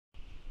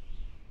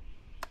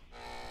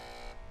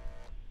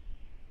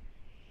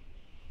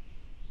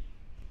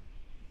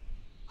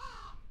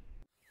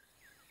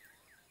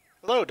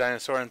Hello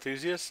dinosaur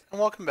enthusiasts, and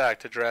welcome back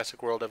to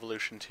Jurassic World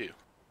Evolution 2.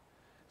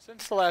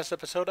 Since the last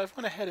episode, I've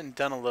went ahead and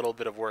done a little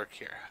bit of work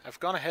here. I've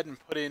gone ahead and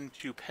put in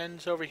 2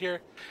 pens over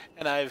here,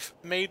 and I've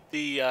made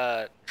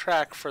the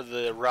track for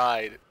the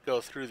ride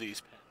go through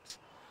these pens.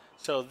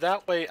 So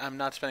that way I'm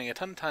not spending a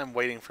ton of time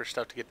waiting for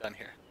stuff to get done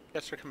here.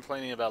 Guests are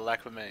complaining about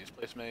lack of amenities.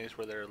 Place amenities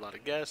where there are a lot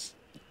of guests.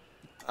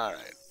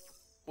 Alright,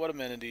 what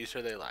amenities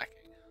are they lacking?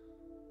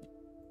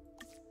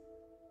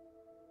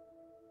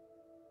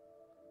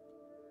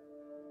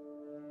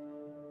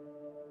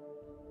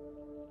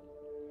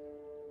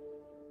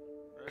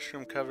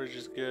 Restroom coverage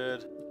is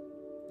good.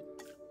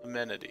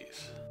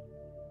 Amenities.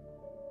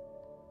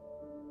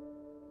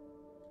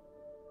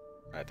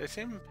 Alright, they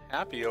seem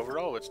happy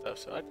overall with stuff,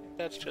 so I think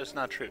that's just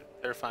not true.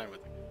 They're fine with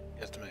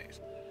guest amenities.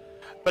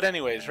 But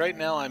anyways, right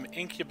now I'm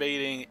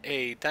incubating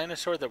a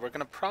dinosaur that we're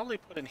going to probably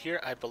put in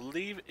here. I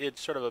believe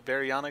it's sort of a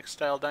baryonyx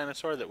style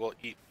dinosaur that will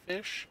eat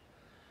fish.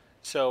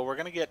 So we're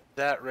going to get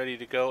that ready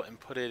to go and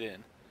put it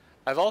in.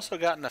 I've also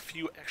gotten a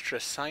few extra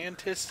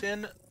scientists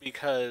in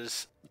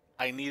because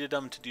I needed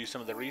them to do some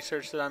of the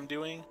research that I'm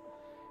doing,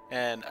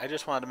 and I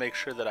just wanted to make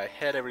sure that I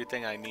had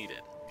everything I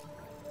needed.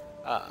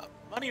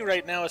 Money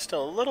right now is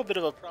still a little bit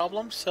of a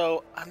problem,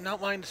 so I'm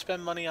not wanting to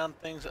spend money on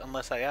things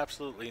unless I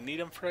absolutely need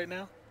them for right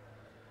now.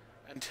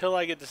 Until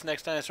I get this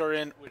next dinosaur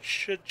in, which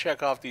should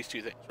check off these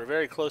 2 things. We're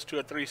very close to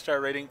a 3-star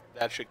rating.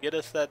 That should get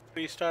us that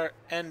 3-star,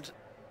 and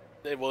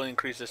it will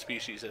increase the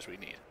species as we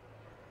need.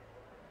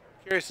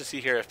 Curious to see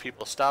here if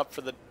people stop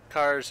for the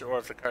cars or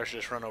if the cars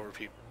just run over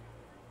people.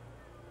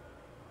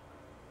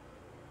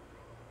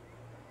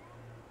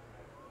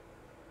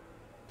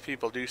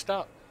 People do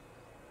stop.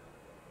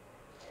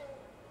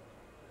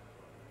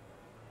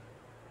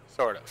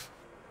 Sort of.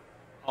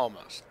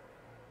 Almost.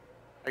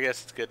 I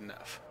guess it's good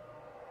enough.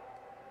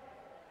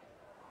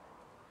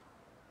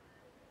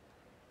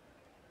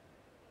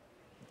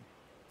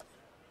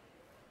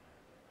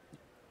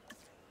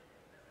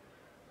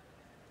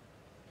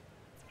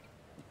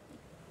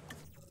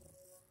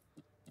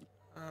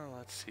 Oh,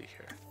 let's see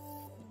here.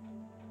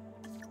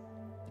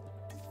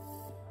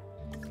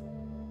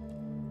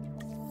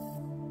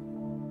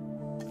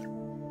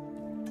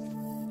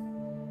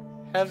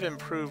 Have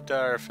improved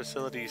our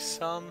facilities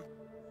some.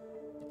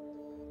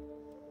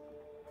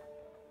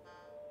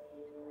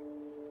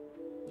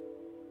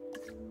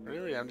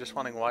 Really, I'm just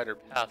wanting wider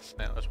paths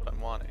now is what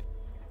I'm wanting.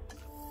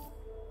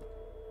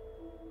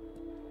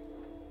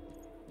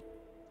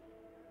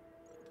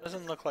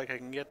 Doesn't look like I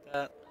can get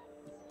that.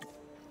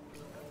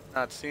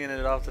 Not seeing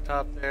it off the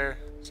top there,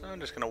 so I'm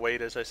just going to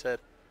wait, as I said.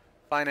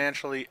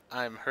 Financially,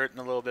 I'm hurting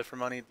a little bit for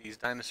money. These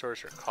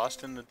dinosaurs are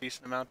costing a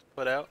decent amount to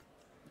put out.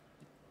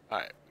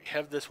 Alright, we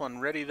have this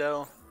one ready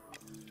though,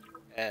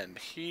 and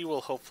he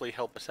will hopefully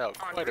help us out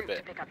quite a bit.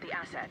 To pick up the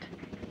asset.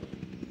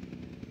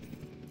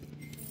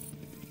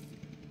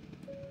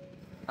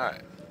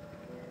 Alright.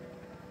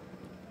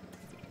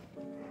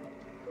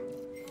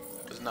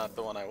 That was not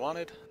the one I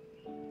wanted.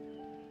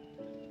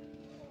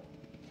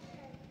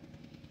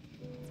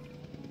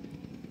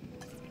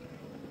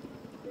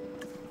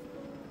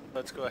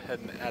 Let's go ahead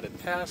and add a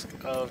task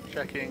of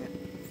checking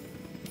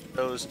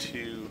those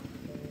 2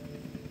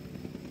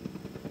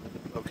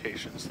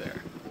 locations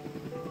there.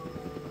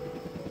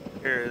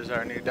 Here is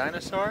our new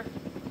dinosaur.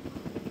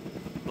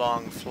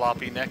 Long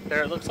floppy neck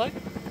there, it looks like.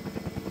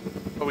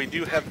 But we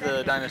do have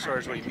the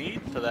dinosaurs we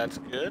need, so that's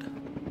good.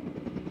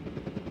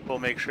 We'll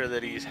make sure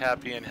that he's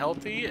happy and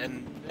healthy,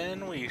 and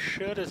then we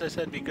should, as I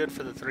said, be good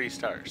for the 3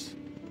 stars.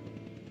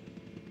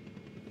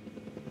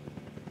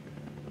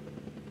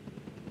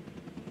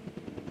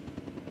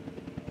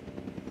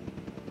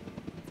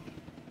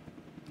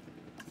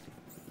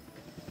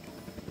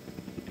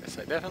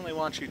 I definitely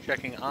want you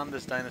checking on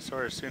this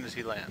dinosaur as soon as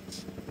he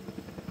lands.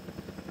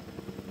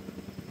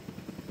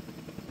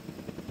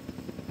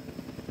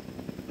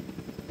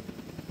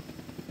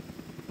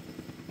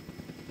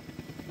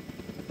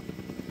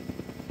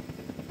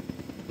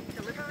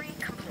 Delivery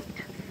complete.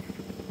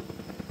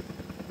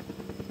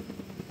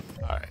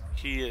 Alright,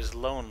 he is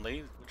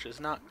lonely, which is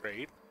not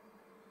great,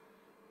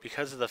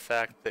 because of the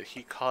fact that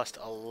he cost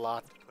a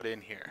lot to put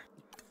in here.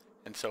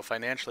 And so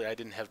financially I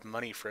didn't have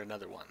money for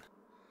another one.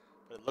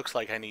 It looks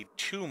like I need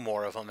 2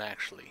 more of them,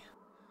 actually.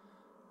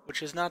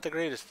 Which is not the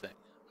greatest thing.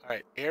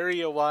 Alright,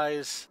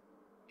 area-wise,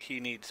 he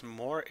needs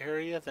more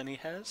area than he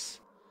has.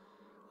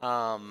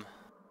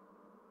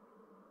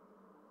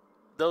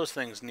 Those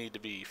things need to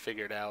be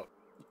figured out.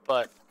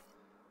 But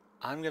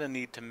I'm going to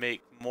need to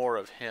make more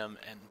of him,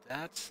 and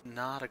that's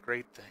not a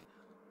great thing.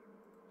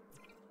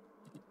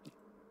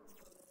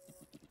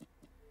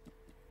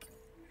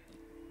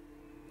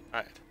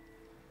 Alright.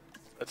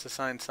 Let's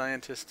assign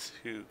scientists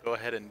who go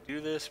ahead and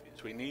do this,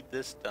 because we need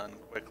this done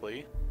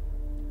quickly.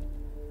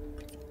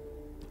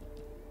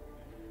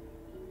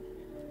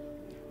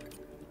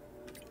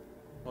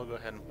 We'll go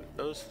ahead and put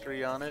those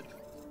 3 on it.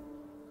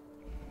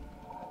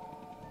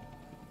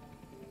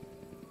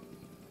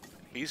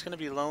 He's going to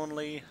be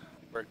lonely.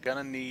 We're going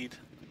to need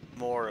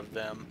more of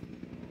them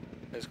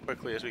as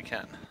quickly as we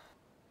can.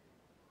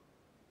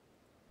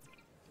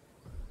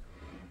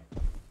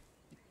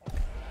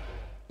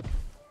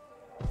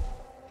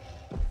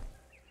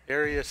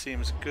 Area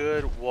seems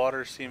good,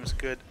 water seems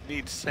good,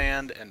 needs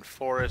sand and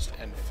forest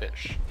and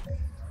fish.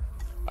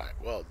 Alright,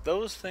 well,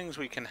 those things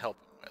we can help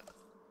him with.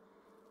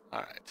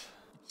 Alright,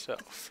 so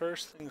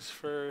first things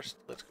first,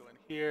 let's go in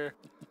here.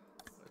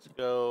 Let's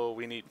go,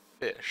 we need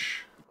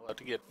fish. We'll have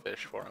to get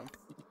fish for him.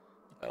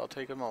 That'll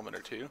take a moment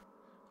or two.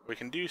 We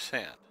can do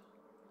sand.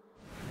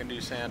 We can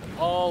do sand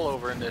all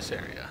over in this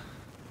area.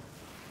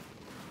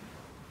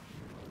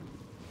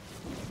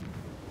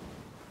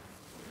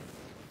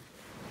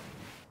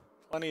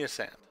 Plenty of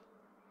sand.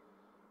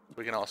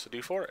 We can also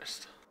do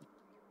forest.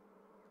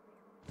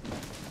 We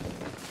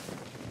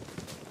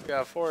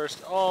got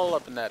forest all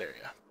up in that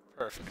area.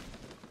 Perfect.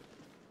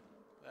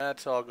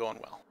 That's all going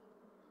well.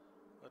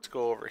 Let's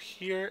go over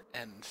here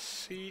and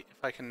see if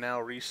I can now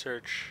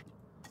research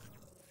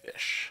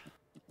fish.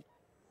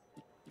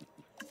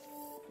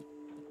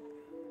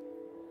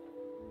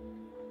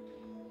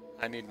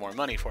 I need more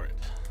money for it.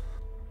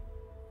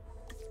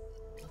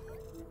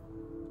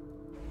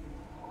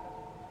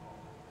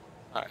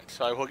 Alright,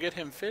 so I will get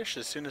him fish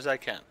as soon as I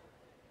can.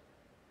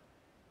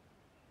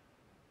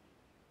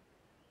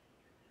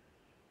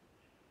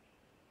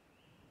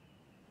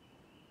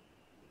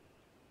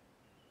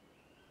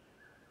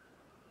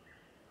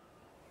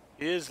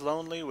 He is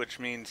lonely, which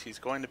means he's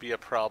going to be a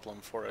problem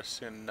for us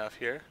soon enough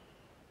here.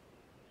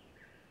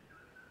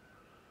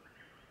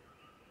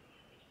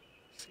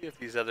 See if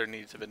these other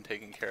needs have been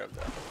taken care of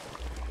though.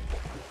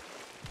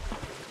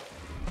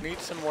 Need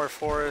some more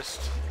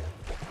forest.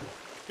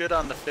 Good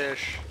on the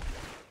fish.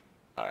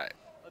 Alright,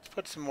 let's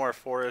put some more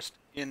forest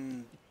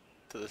into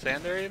the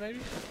sand area maybe?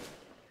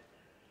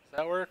 Does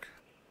that work?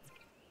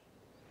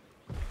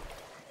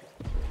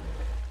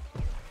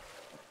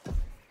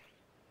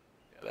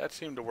 Yeah, that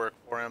seemed to work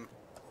for him.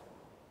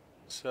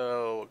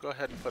 So we'll go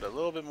ahead and put a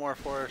little bit more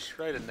forest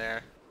right in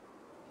there.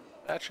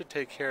 That should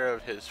take care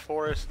of his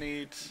forest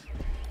needs.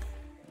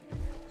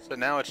 So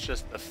now it's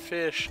just the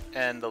fish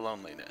and the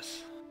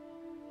loneliness.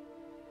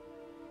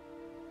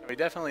 And we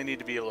definitely need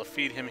to be able to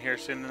feed him here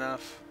soon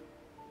enough.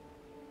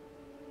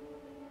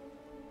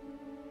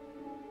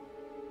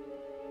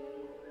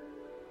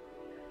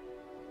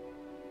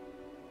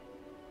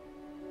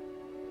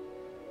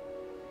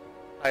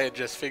 I had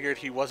just figured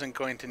he wasn't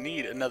going to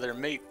need another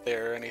mate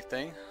there or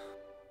anything.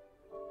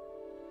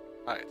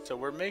 Alright, so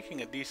we're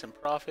making a decent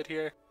profit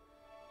here.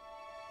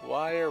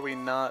 Why are we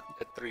not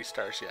at 3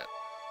 stars yet?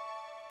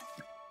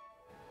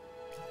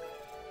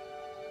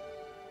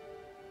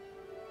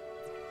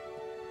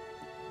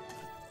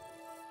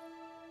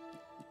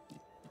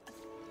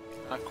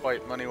 Not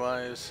quite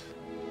money-wise.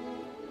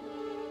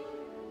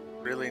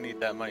 Really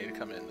need that money to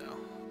come in though.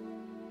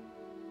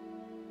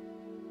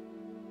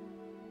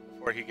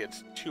 Before he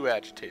gets too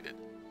agitated.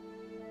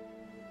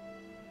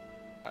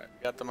 Alright,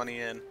 got the money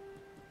in.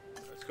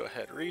 Let's go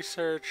ahead and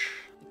research.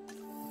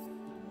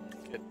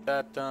 Get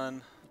that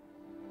done.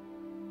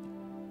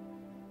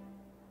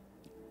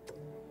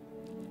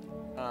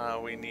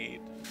 We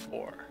need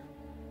 4.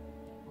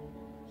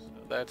 So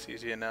that's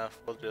easy enough.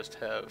 We'll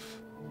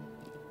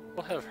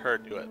have her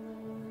do it.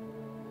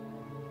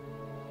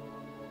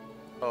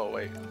 Oh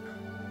wait.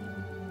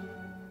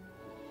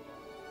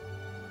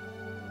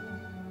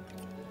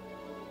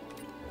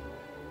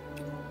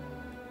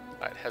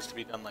 It has to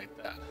be done like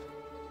that.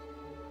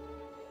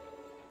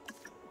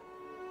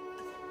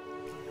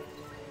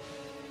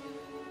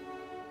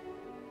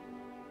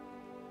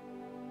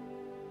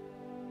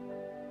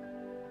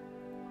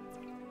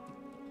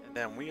 And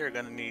then we are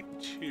going to need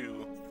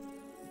 2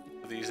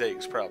 of these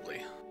eggs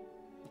probably.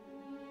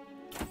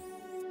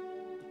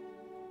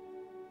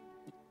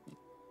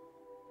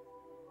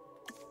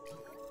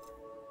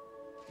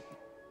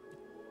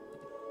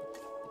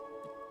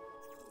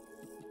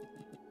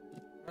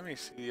 Let me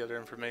see the other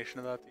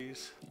information about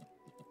these.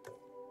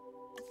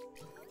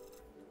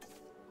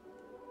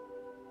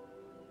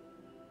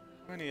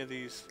 How many of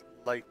these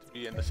like to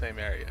be in the same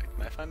area?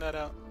 Can I find that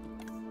out?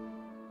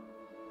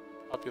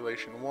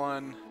 Population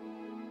 1.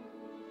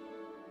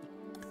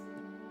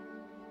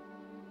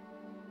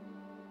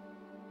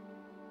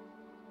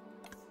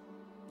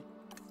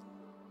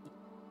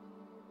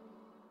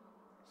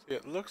 See,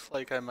 it looks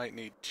like I might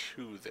need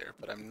 2 there,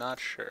 but I'm not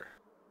sure.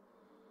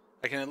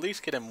 I can at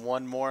least get him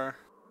 1 more.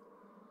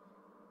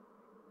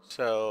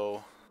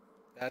 So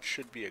that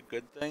should be a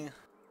good thing.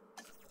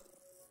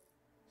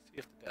 See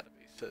if the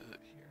database says it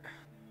here.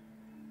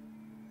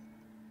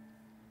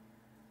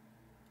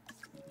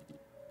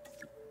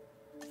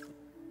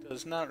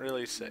 Does not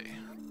really say.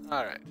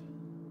 Alright.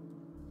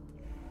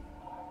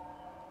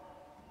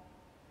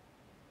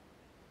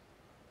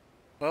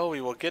 Well,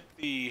 we will get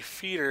the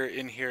feeder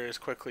in here as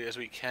quickly as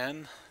we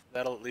can.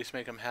 That'll at least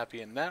make him happy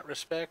in that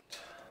respect.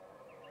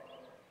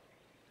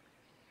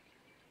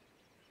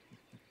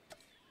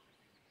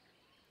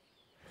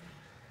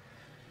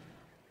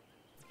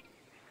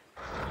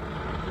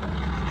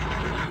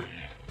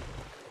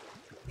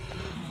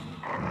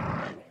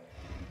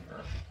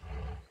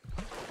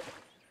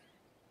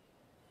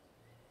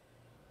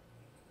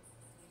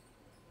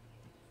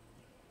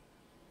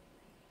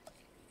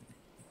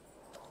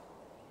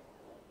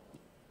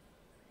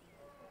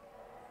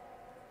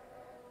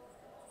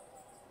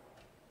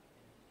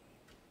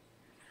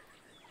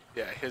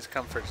 Yeah, his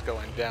comfort's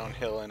going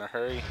downhill in a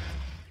hurry.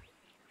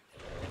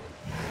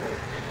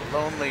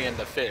 Lonely and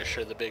the fish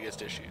are the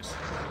biggest issues.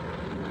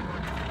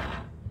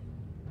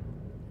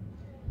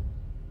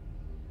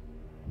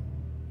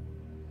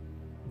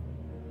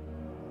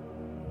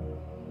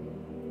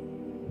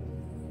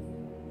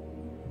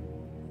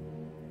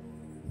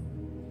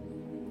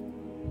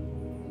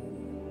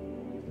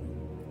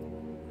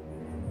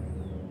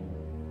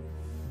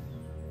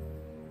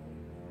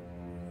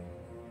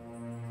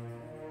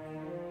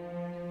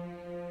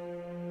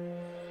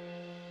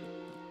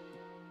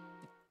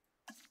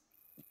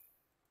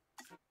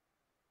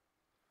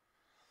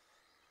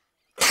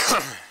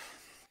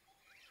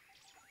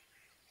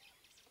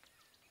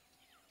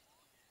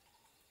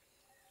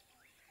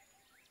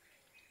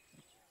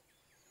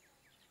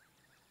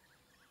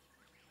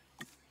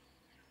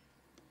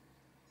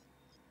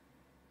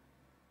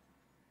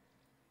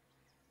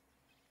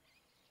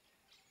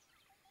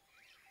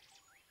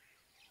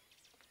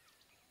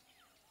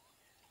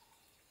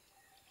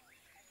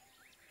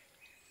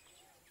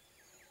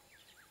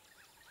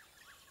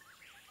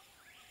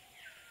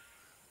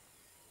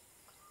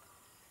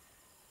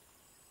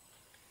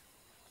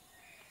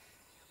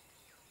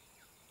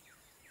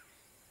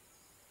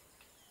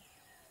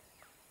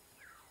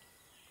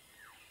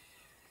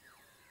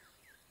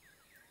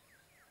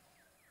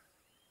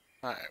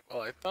 Alright,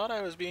 well I thought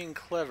I was being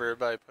clever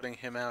by putting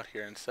him out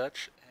here and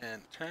such,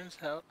 and turns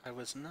out I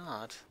was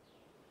not.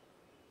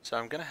 So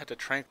I'm gonna have to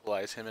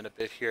tranquilize him in a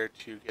bit here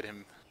to get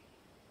him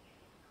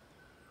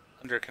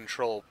under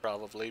control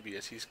probably,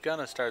 because he's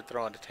gonna start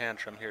throwing a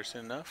tantrum here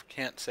soon enough.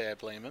 Can't say I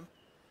blame him.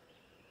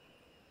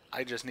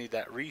 I just need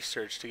that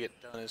research to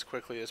get done as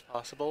quickly as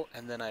possible,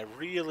 and then I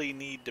really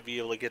need to be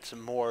able to get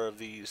some more of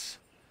these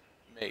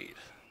made.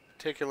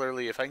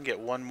 Particularly if I can get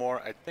one more,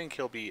 I think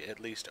he'll be at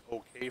least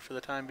okay for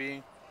the time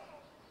being.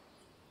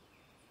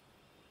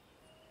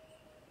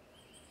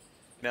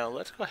 Now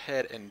let's go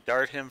ahead and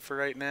dart him for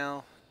right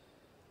now.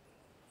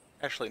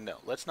 Actually no,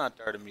 let's not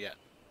dart him yet.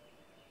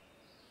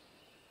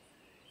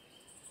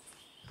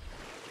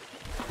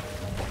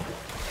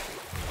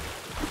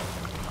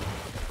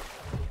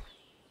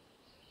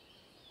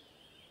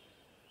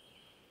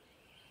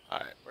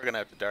 Alright, we're gonna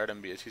have to dart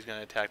him because he's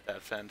gonna attack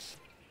that fence.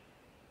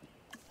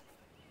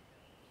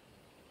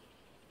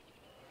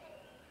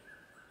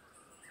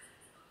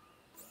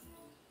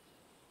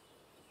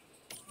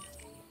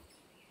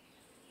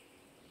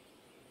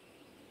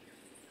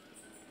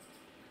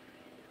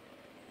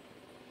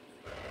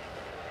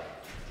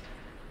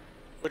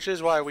 Which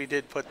is why we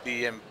did put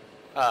the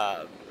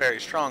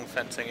very strong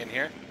fencing in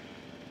here.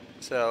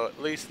 So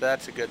at least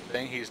that's a good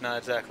thing. He's not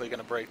exactly going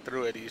to break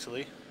through it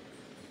easily.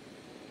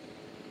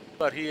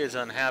 But he is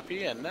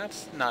unhappy, and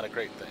that's not a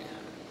great thing.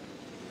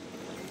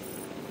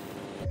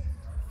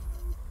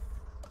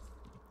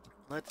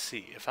 Let's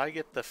see, if I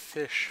get the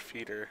fish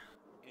feeder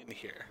in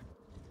here.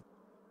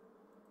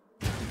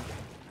 I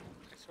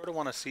sort of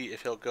want to see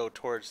if he'll go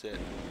towards it.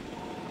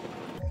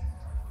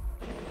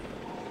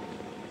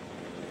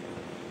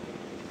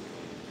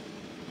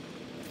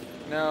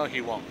 No,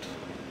 he won't.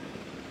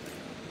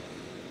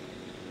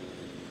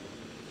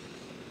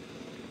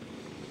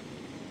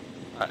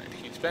 Alright,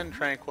 he's been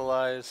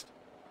tranquilized.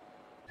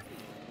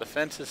 The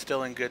fence is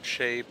still in good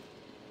shape.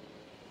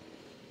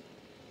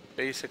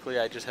 Basically,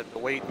 I just have to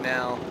wait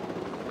now.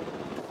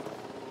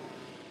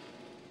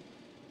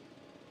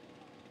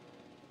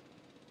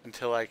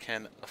 Until I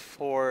can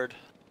afford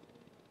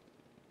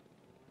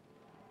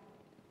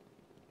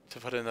to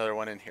put another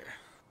one in here.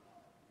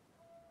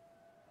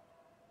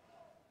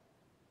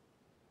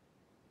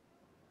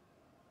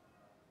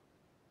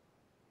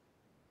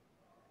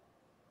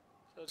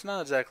 So it's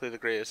not exactly the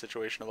greatest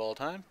situation of all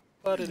time,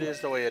 but it is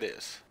the way it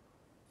is.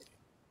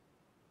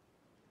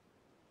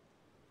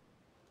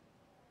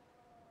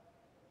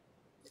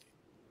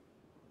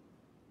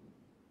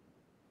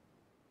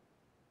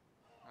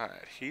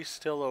 Alright, he's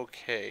still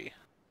okay.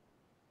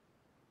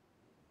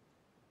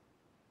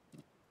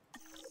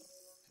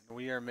 And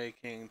we are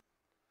making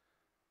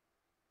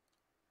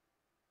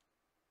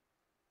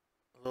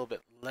a little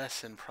bit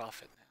less in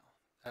profit now.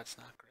 That's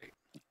not great.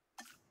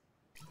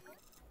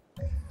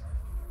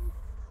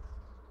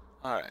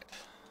 Alright.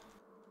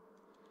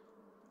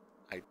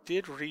 I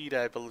did read,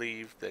 I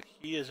believe, that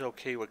he is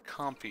okay with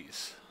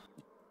compies.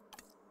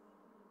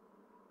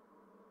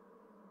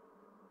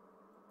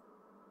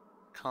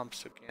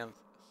 Compsognathus.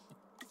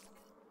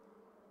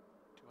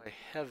 Do I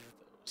have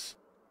those?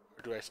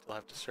 Or do I still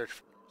have to search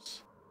for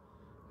those?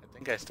 I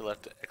think I still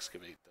have to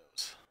excavate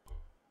those.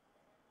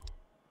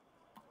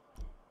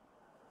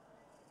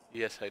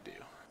 Yes, I do.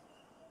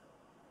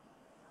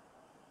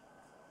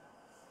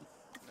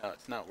 No,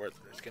 it's not worth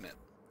risking it.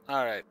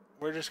 Alright,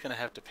 we're just gonna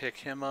have to pick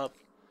him up.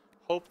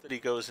 Hope that he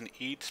goes and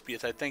eats,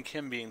 because I think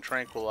him being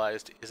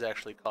tranquilized is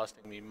actually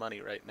costing me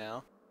money right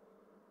now.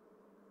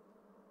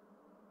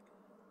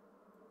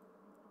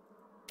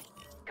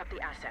 Got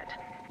the asset.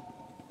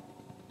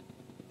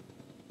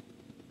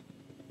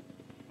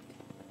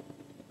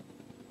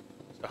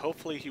 So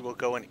hopefully he will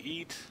go and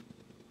eat.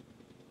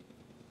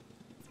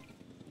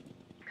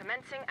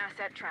 Commencing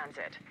asset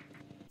transit.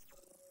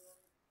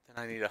 Then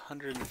I need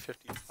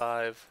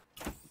 155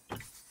 to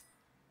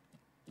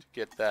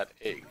get that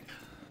egg.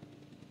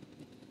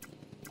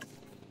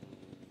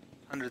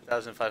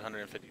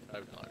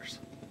 $100,555.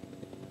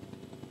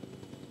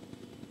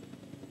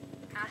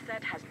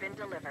 Asset has been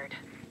delivered.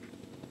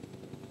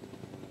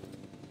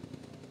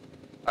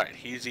 Alright,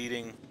 he's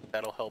eating.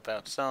 That'll help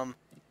out some.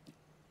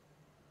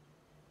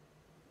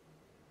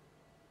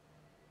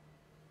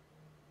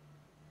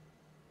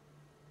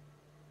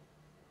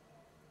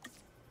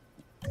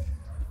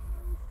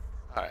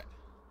 Alright.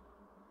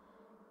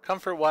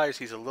 Comfort-wise,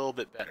 he's a little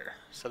bit better,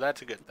 so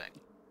that's a good thing.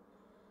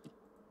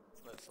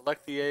 Let's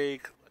select the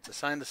egg, let's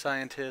assign the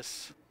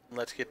scientists, and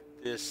let's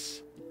get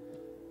this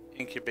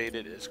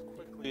incubated as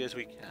quickly as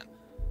we can.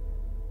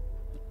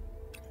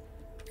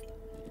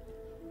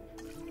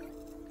 It's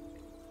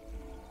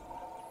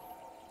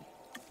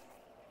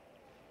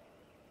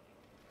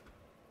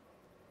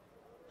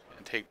going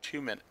to take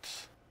 2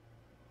 minutes.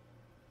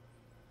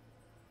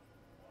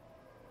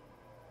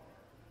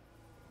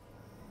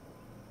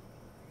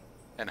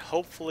 And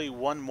hopefully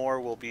one more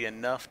will be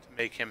enough to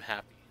make him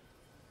happy.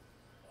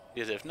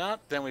 Because if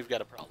not, then we've got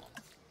a problem.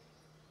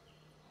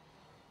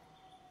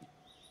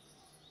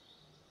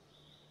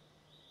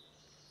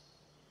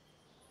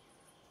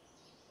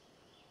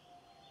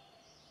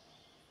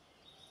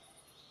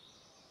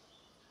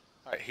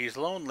 Alright, he's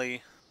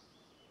lonely,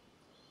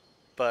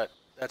 but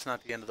that's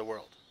not the end of the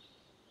world.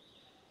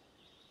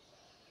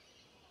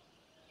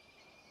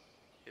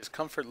 His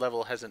comfort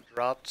level hasn't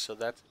dropped, so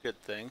that's a good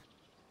thing.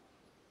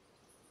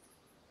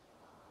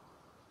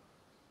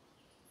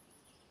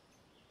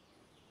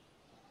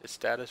 His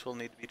status will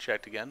need to be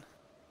checked again.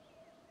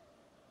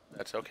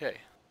 That's okay.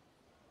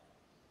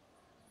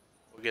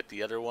 We'll get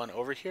the other one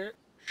over here.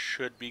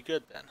 Should be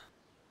good then.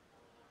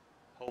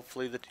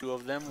 Hopefully the two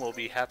of them will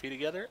be happy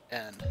together,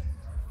 and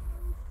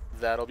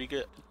that'll be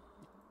good.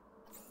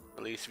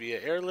 Release via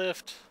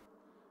airlift.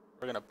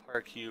 We're gonna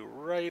park you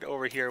right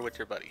over here with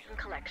your buddy.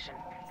 Collection.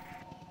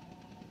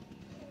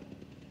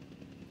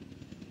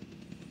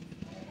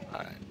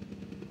 Alright.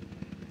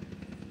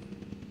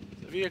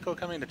 Is the vehicle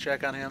coming to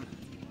check on him?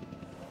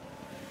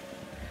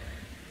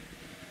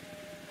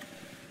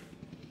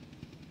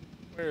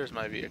 Where is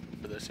my vehicle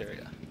for this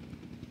area?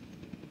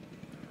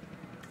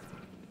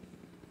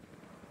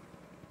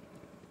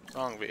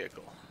 Wrong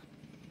vehicle.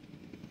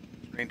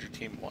 Ranger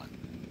Team 1.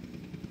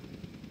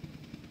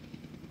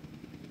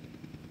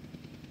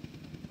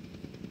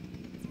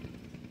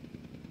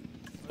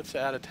 Let's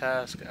add a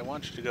task. I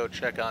want you to go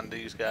check on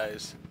these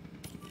guys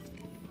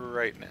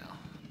right now.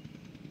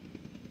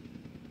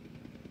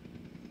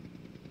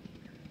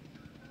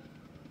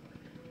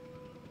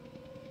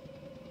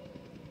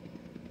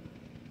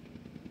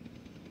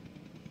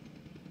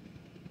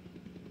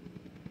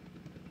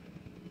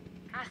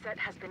 Asset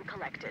has been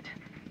collected.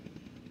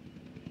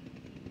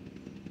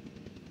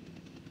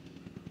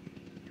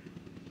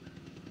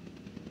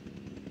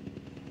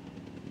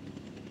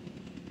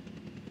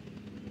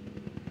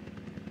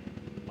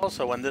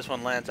 Also, when this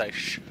one lands, I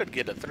should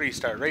get a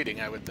 3-star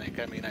rating, I would think.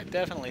 I mean, I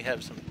definitely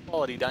have some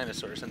quality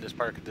dinosaurs in this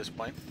park at this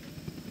point.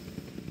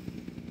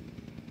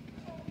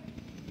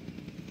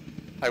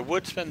 I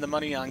would spend the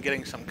money on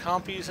getting some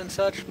compies and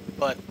such,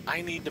 but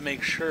I need to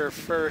make sure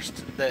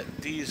first that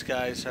these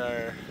guys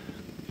are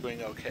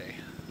doing okay.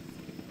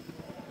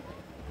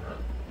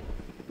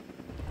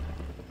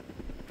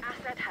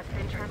 Asset has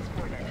been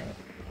transported.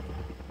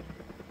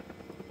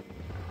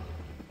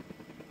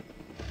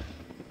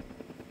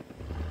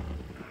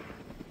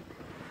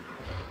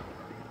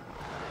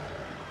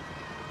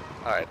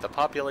 Alright, the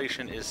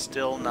population is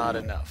still not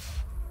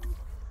enough.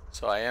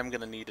 So I am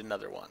going to need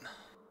another one.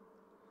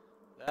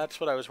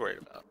 That's what I was worried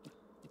about.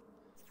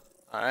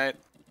 Alright,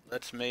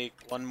 let's make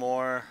one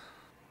more.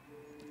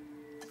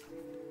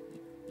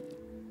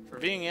 For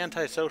being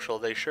antisocial,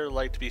 they sure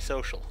like to be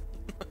social.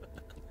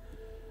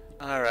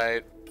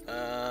 Alright,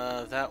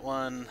 that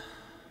one,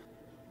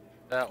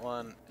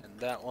 and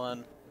that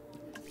one.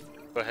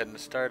 Go ahead and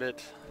start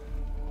it.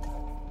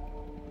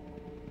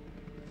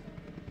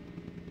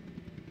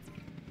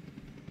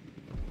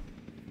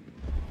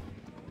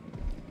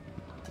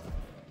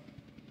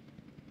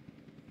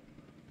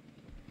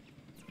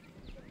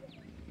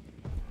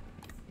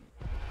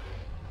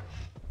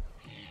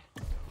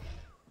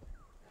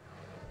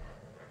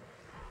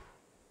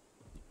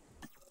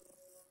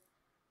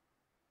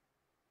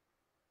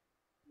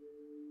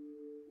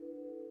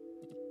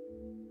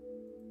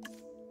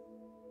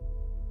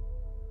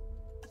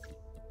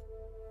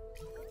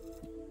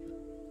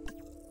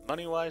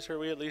 Money-wise, are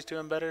we at least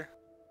doing better?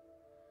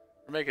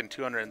 We're making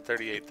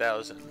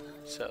 238,000,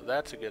 so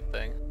that's a good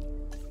thing.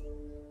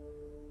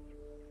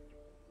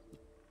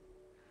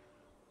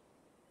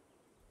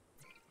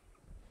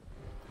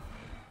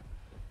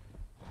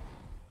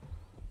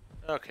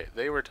 Okay,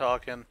 they were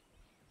talking.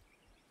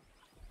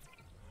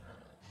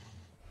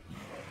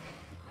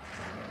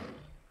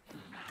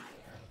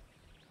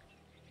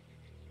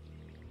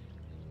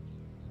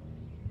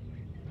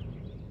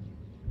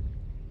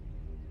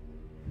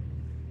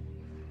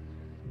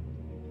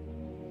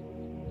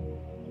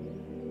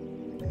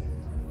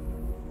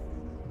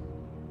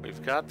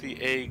 I've got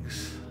the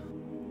eggs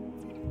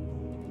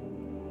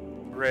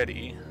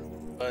ready,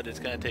 but it's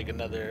going to take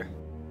another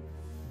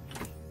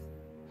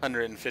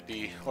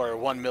 150 or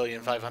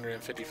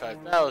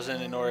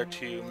 1,555,000 in order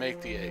to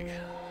make the egg.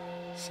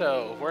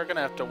 So we're going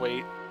to have to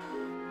wait.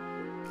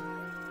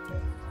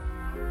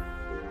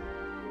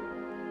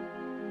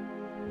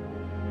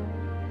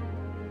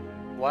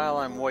 While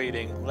I'm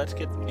waiting, let's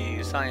get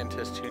the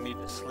scientists who need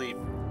to sleep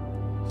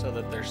so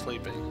that they're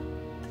sleeping.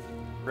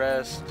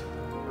 Rest,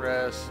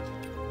 rest.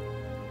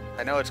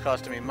 I know it's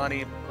costing me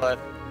money, but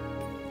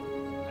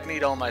I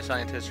need all my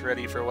scientists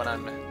ready for when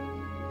I'm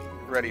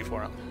ready for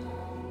them.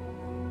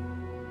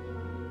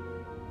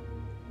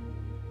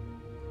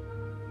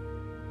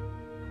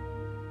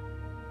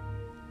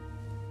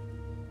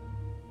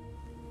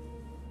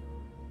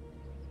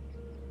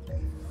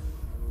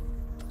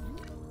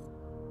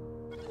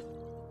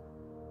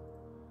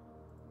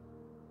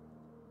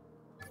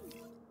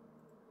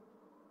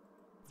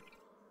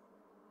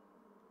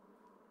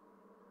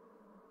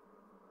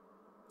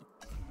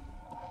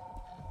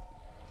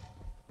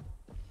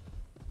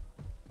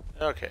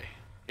 Okay,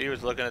 he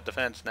was looking at the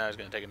fence, now he's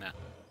going to take a nap.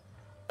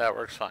 That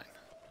works fine.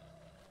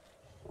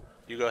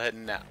 You go ahead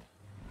and nap.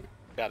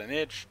 Got an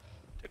itch,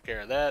 took care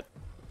of that.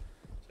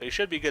 So you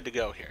should be good to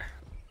go here.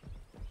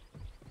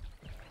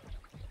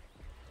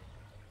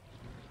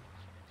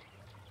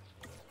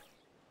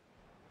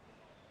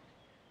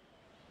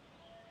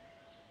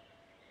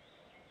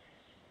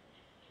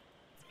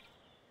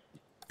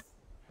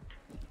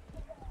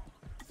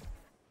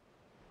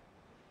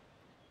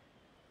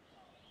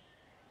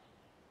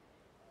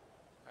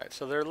 Alright,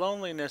 so their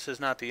loneliness is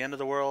not the end of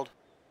the world.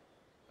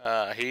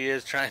 He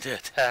is trying to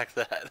attack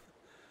that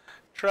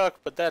truck,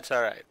 but that's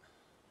alright.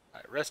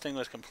 Alright, resting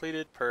was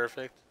completed,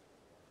 perfect.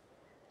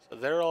 So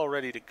they're all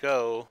ready to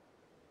go.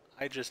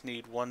 I just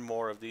need one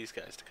more of these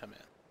guys to come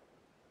in.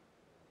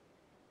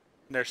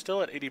 And they're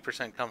still at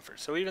 80% comfort,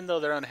 so even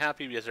though they're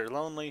unhappy because they're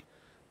lonely,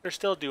 they're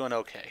still doing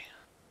okay.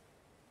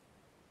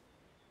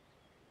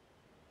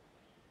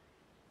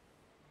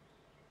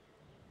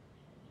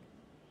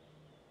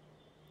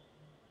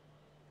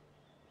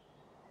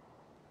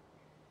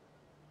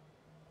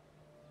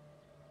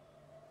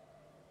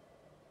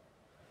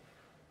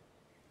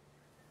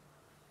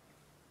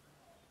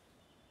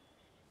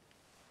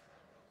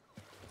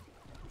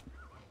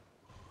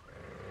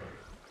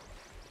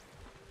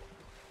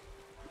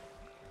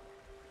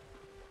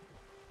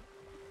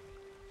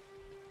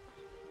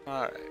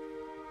 Alright.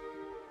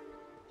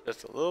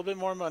 Just a little bit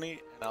more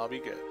money and I'll be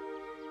good.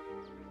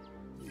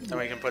 Then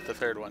we can put the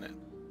third one in.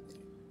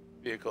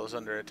 Vehicles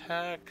under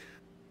attack.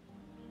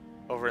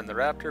 Over in the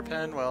raptor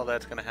pen, well,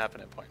 that's going to happen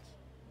at points.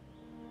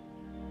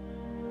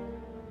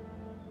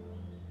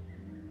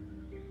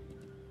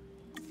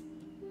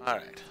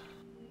 Alright.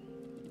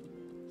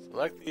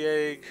 Select the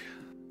egg.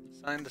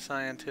 Assign the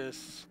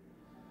scientists.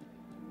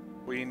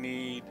 We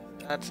need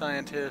that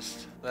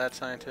scientist,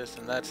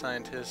 and that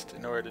scientist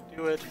in order to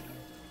do it.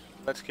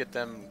 Let's get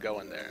them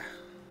going there.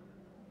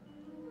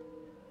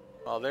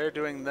 While they're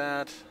doing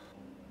that,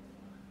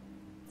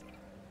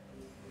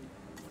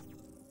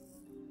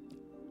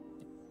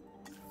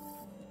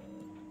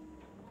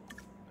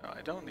 no, I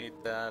don't need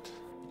that.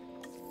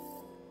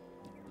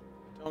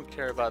 Don't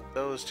care about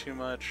those too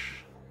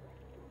much.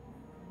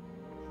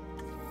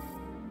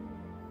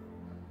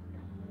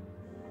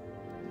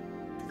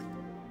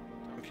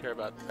 Don't care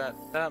about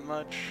that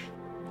much.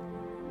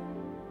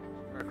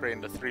 Work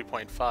rating to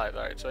 3.5.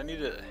 Alright, so I need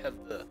to have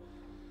the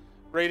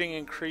rating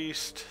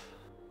increased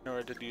in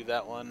order to do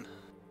that one.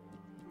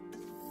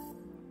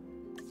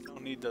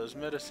 Don't need those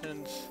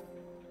medicines.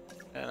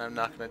 And I'm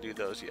not going to do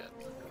those yet.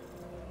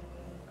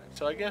 Right,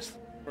 so I guess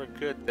we're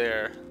good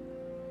there.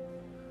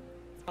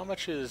 How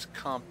much is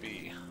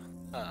Compy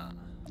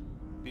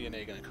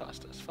DNA going to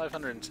cost us?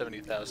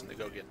 570,000 to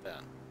go get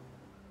that.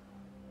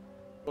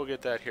 We'll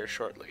get that here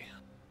shortly.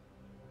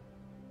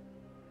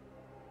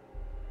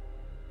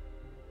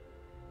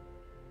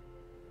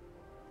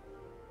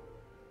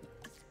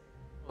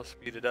 We'll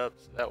speed it up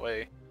so that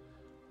way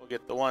we'll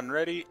get the one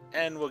ready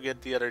and we'll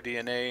get the other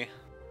DNA.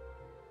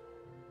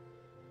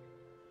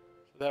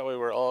 So that way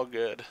we're all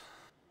good.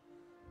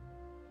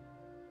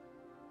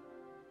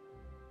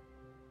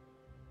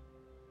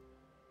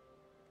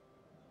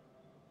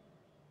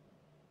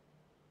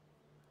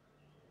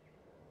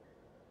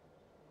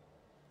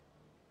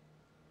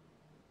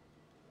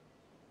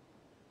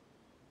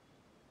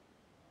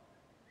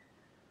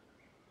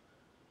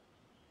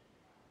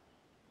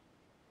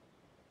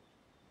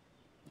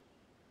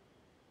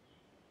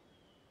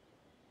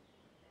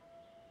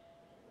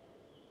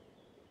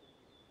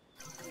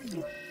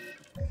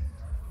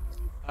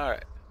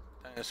 Alright,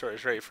 dinosaur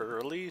is ready for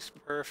release,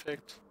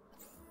 perfect.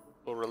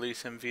 We'll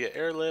release him via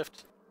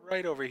airlift,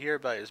 right over here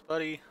by his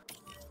buddy.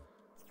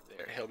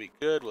 There, he'll be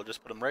good, we'll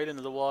just put him right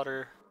into the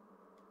water.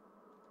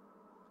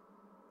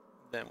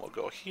 Then we'll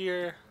go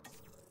here,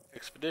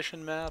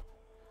 expedition map,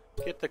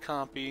 get the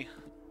compy.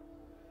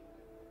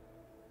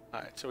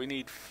 Alright, so we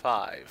need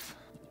 5.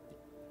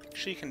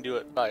 She can do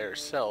it by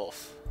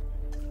herself,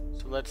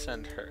 so let's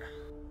send her.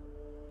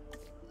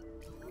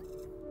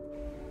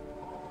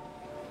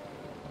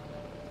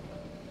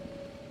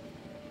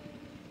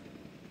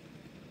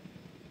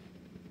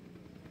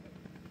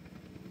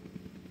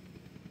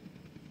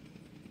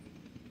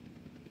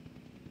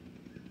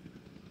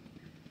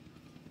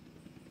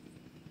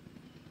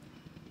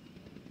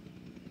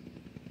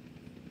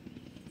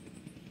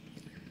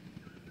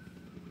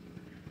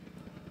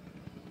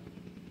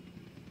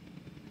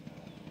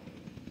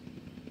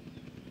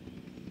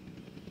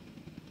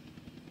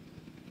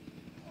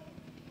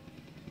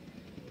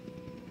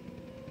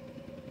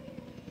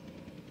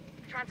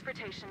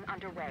 Transportation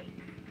underway.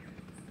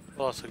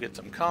 We'll also get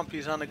some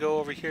compies on the go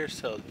over here,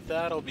 so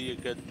that'll be a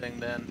good thing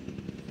then.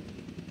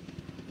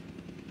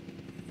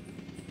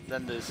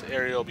 Then this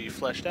area will be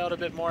fleshed out a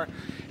bit more,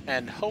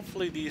 and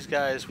hopefully these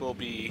guys will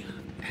be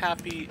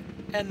happy,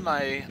 and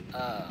my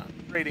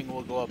rating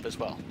will go up as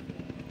well.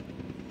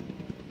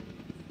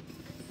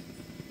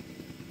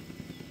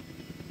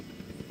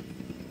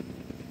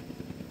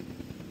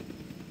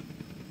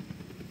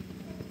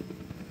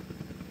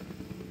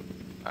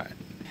 Alright,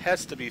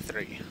 has to be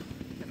 3,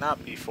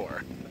 cannot be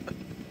 4.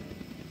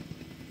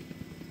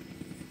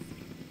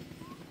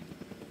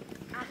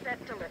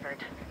 Asset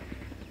delivered.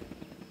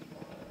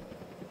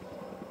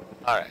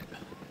 Alright,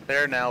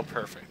 they're now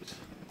perfect.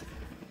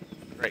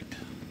 Great.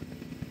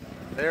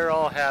 They're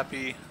all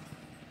happy.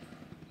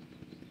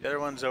 The other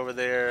one's over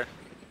there.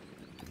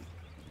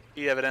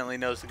 He evidently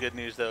knows the good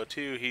news though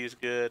too, he's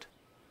good.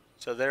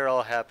 So they're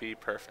all happy,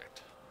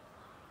 perfect.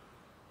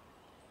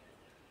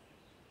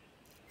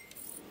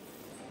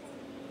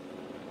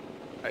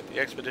 Alright, the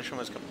expedition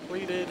was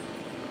completed.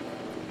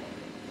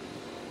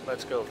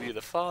 Let's go view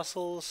the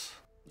fossils.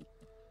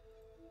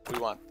 We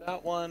want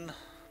that one.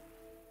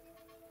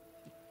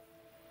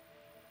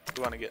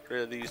 We want to get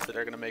rid of these that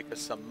are going to make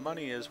us some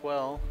money as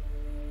well.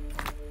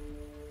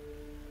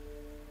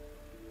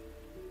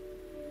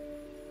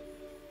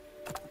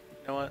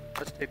 You know what?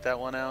 Let's take that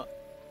one out.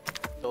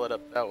 Fill it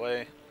up that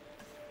way.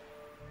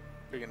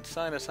 We can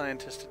assign a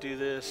scientist to do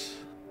this.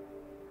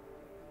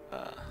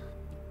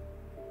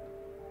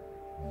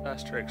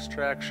 Faster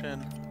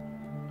extraction.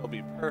 It'll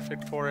be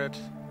perfect for it.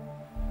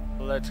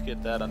 Let's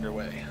get that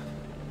underway.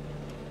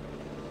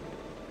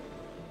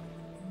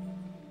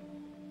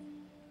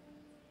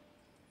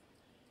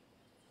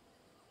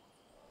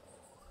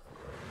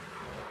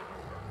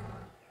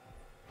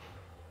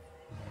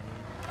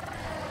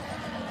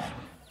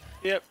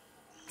 Yep,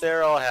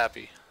 they're all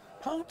happy.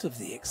 Part of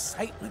the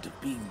excitement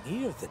of being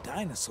near the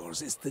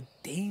dinosaurs is the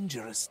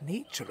dangerous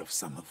nature of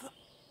some of them.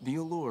 The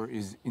allure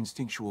is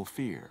instinctual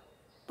fear.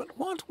 But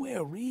what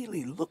we're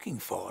really looking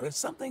for is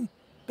something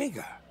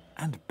bigger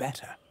and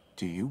better.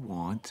 Do you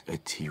want a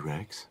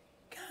T-Rex?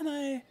 Can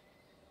I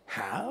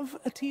have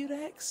a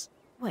T-Rex?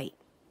 Wait,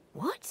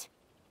 what?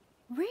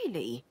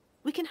 Really?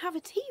 We can have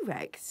a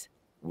T-Rex?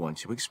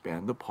 Once you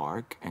expand the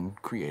park and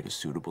create a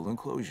suitable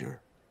enclosure.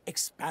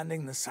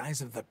 Expanding the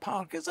size of the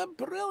park is a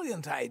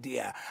brilliant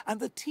idea, and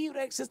the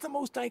T-Rex is the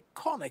most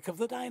iconic of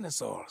the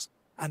dinosaurs.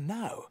 And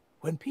now,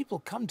 when people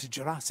come to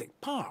Jurassic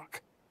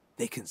Park,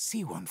 they can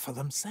see one for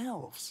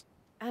themselves.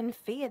 And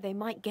fear they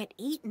might get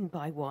eaten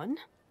by one.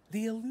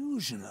 The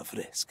illusion of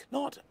risk,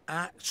 not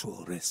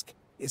actual risk,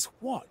 is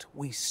what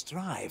we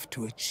strive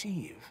to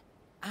achieve.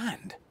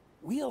 And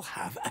we'll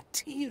have a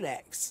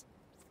T-Rex.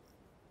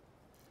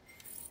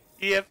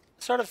 Yep,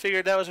 sort of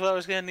figured that was what I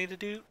was going to need to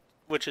do,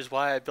 which is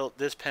why I built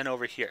this pen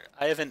over here.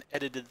 I haven't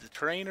edited the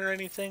terrain or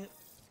anything,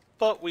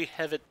 but we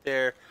have it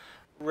there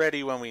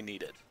ready when we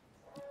need it.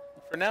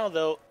 For now,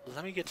 though,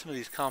 let me get some of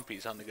these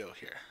compies on the go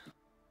here.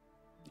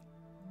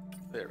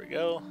 There we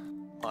go.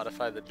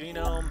 Modify the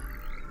genome.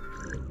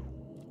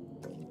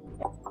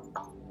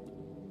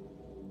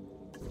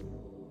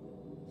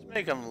 Let's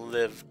make them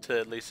live to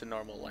at least a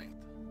normal length.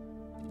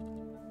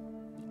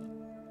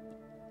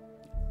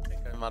 I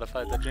think I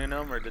modified the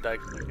genome, or did I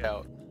click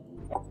out?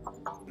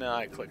 No,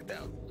 I clicked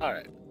out.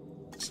 Alright.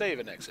 Save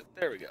and exit.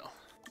 There we go.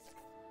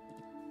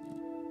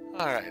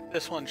 Alright,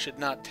 this one should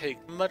not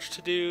take much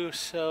to do,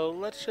 so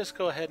let's just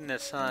go ahead and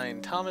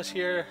assign Thomas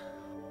here.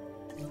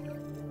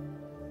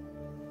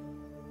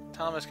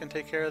 Thomas can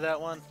take care of that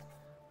one.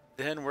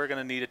 Then we're going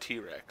to need a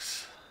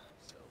T-Rex.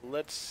 So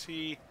let's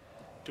see.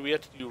 Do we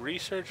have to do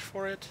research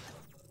for it?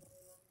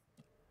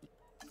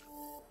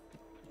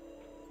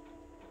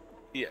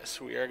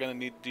 Yes, we are going to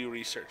need to do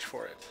research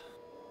for it.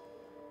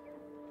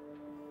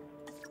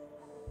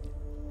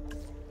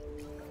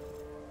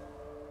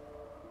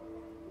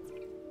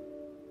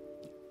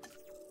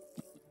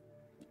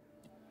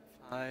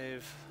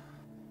 Five,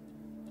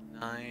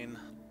 9,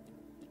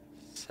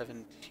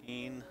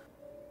 17.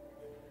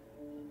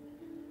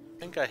 I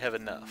think I have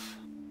enough.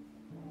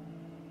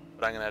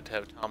 But I'm going to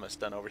have Thomas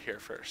done over here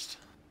first.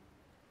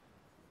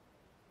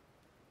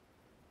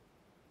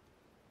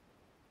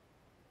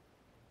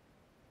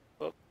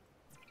 Whoop.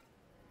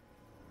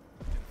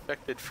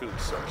 Infected food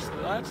source.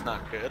 That's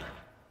not good.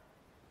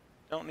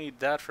 Don't need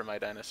that for my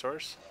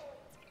dinosaurs.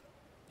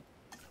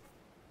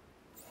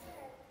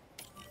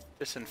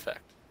 Disinfect.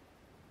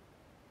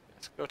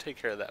 Yes, go take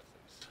care of that,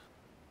 please.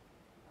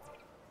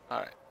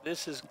 Alright,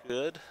 this is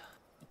good.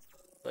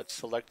 Let's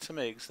select some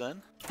eggs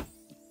then.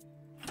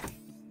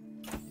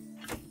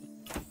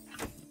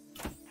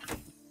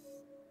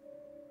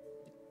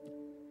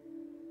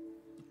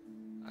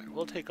 Alright,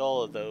 we'll take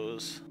all of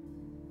those.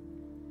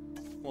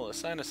 We'll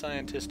assign a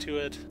scientist to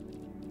it.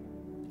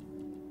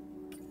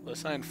 We'll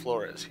assign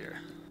Flores here.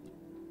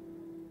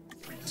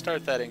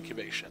 Start that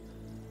incubation.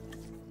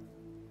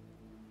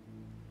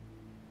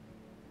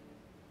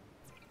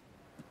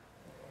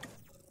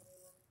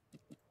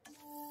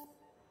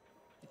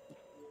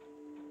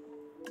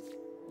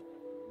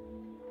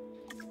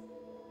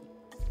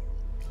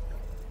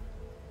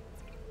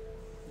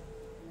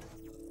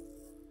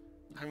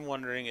 I'm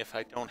wondering if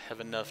I don't have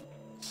enough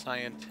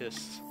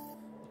scientists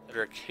that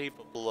are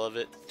capable of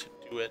it to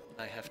do it.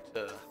 I have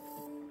to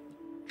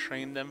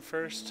train them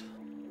first.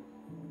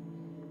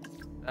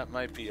 That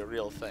might be a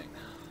real thing.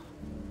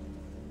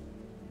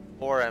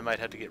 Or I might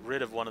have to get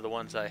rid of one of the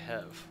ones I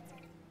have.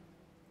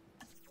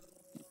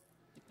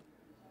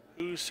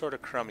 Who's sort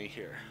of crummy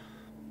here?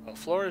 Well,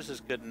 Flores is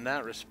good in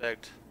that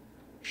respect.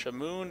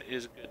 Shamoon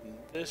is good in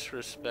this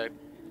respect.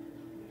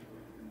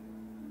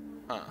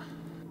 Huh.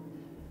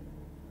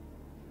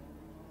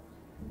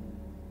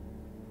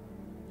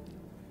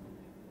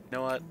 You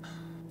know what?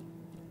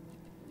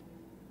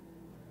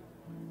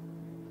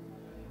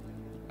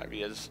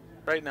 Because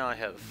right now I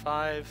have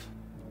 5,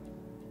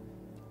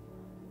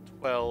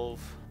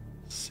 12,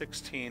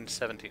 16,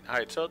 17.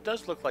 Alright, so it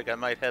does look like I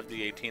might have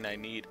the 18 I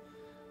need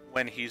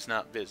when he's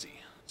not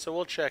busy. So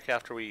we'll check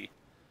after we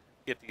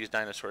get these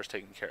dinosaurs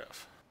taken care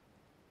of.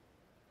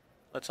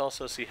 Let's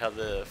also see how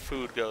the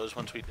food goes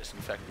once we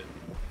disinfect it.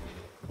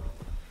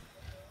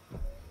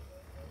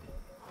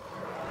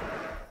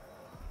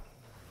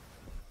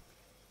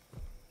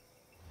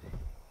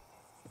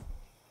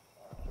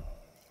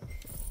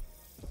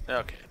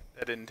 Okay,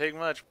 that didn't take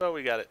much, but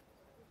we got it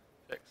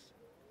fixed.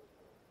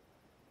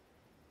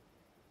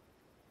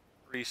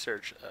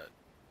 Research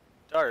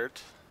a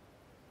dart.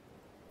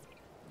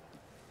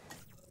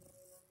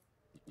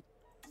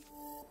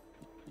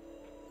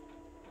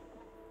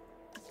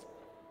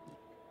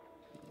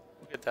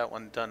 We'll get that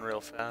one done real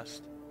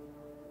fast.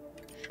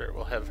 Sure,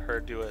 we'll have her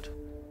do it.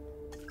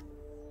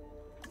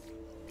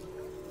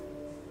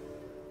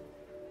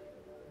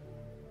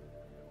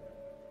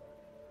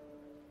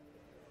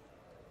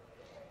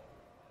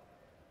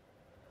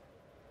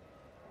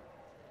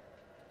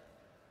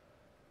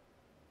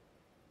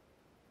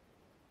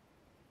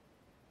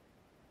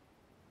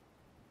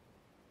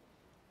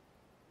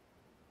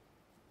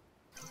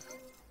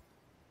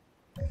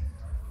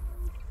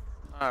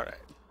 Alright.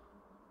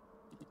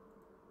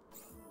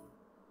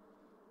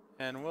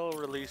 And we'll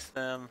release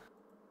them.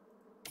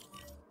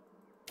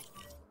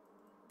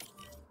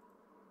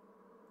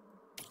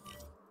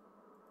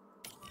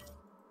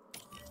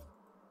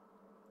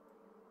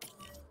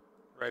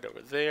 Right over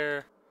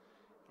there.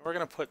 We're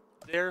going to put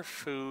their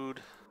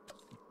food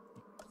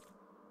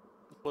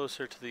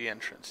closer to the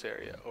entrance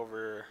area,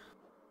 over,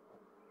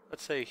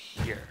 let's say,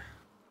 here.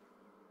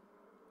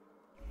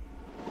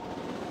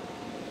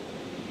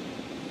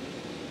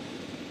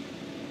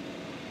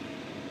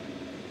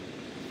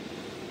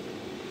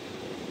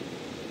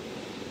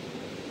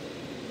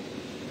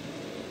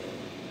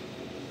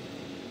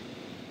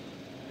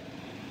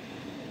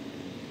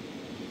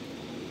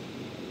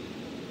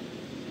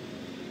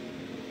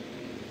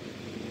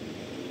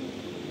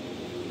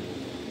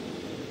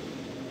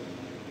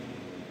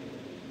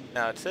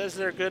 Now, it says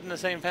they're good in the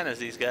same pen as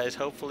these guys.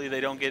 Hopefully they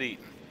don't get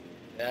eaten.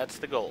 That's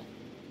the goal.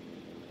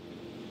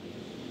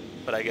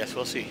 But I guess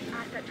we'll see.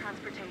 Asset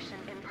transportation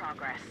in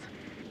progress.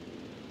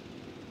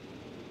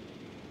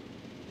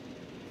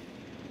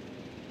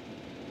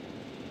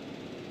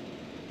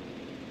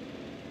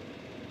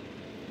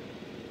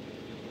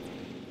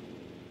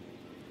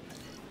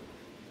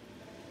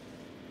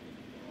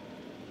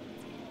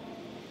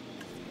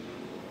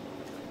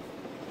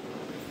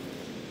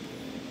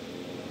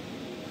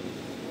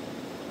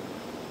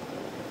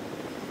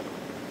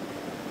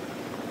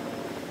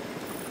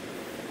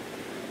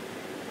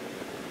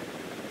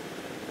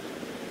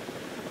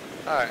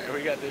 Alright,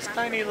 we got this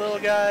tiny little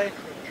guy.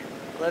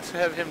 Let's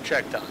have him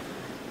checked on.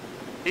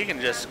 He can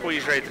just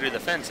squeeze right through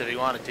the fence if he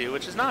wanted to,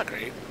 which is not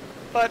great,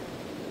 but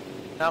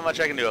not much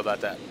I can do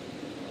about that.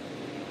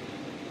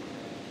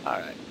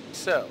 Alright,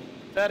 so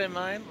with that in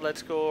mind,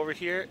 let's go over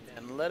here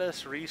and let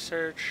us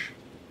research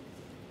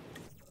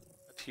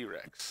a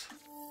T-Rex.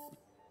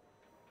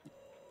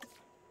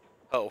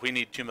 Oh, we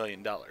need $2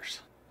 million.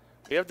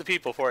 We have the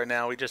people for it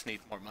now, we just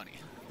need more money.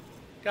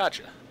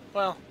 Gotcha.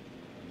 Well,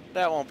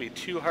 that won't be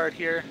too hard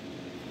here.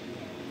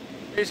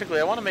 Basically,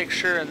 I want to make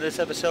sure in this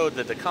episode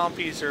that the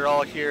compies are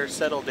all here,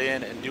 settled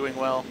in, and doing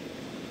well.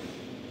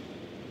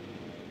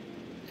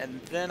 And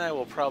then I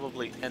will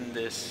probably end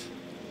this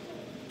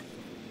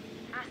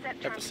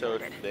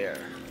episode there.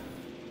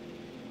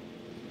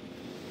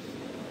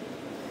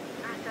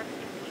 Assets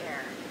in the air.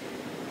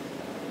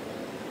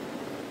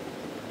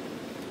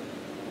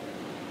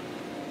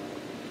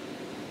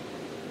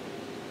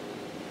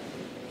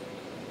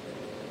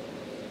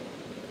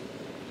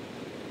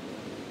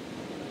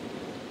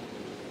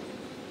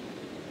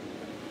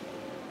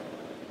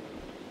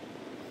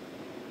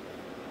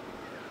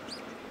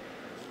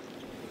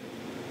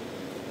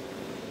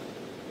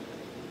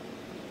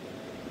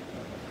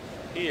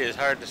 He is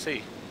hard to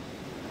see.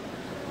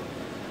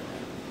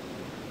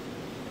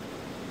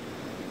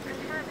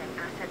 Confirming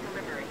asset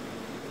delivery.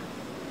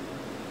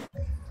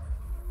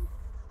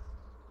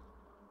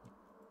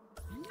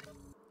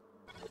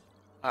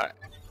 Alright.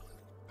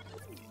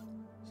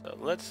 So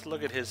let's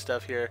look at his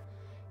stuff here.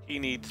 He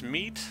needs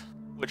meat,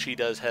 which he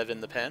does have in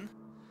the pen.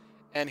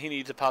 And he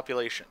needs a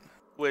population,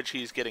 which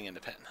he's getting in the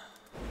pen.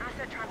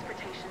 Asset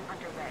transportation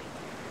underway.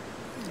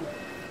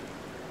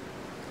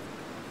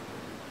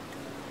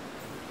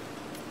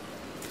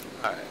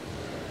 Alright.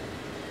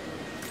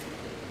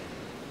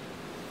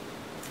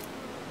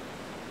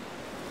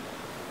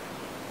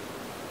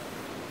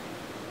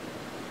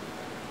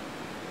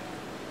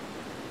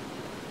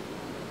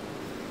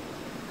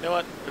 You know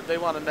what? If they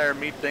want an air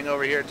meat thing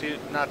over here too,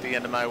 not the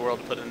end of my world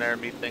to put an air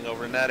meat thing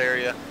over in that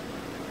area.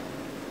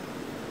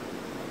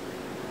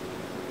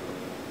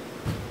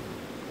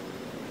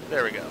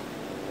 There we go.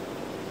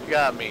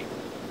 Got me.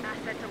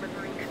 Asset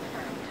delivery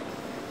confirmed.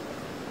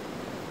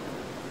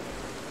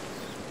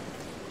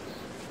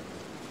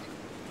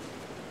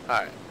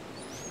 Alright.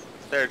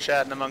 They're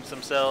chatting amongst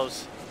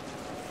themselves.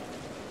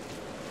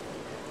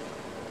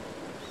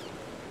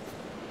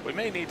 We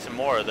may need some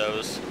more of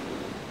those.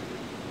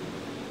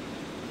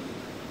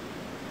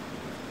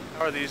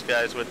 How are these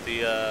guys with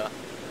the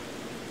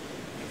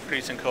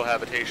increase in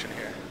cohabitation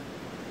here?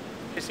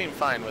 They seem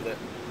fine with it.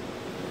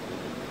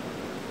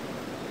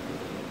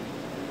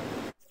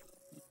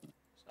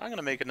 So I'm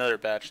gonna make another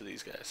batch of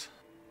these guys.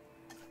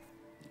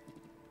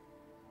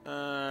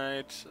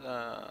 Alright,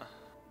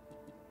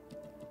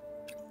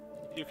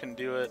 you can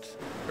do it.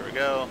 Here we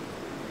go.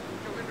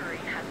 Delivery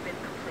has been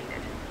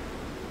completed.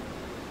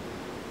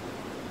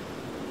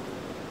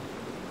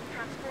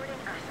 Transporting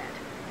asset.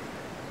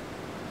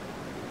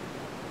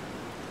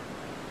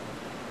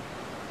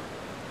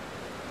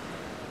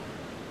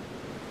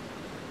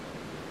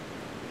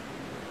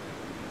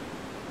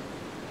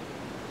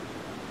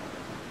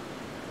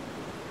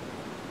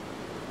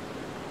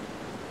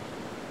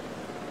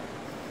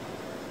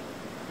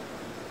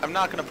 I'm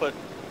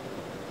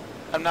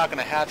not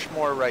gonna hatch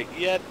more right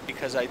yet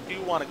because I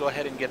do want to go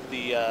ahead and get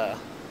the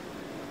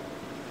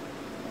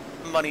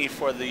money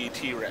for the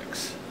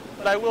T-Rex.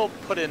 But I will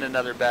put in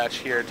another batch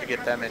here to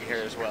get them in here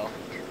as well.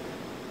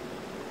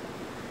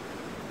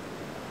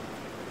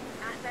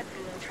 Asset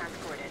being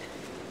transported.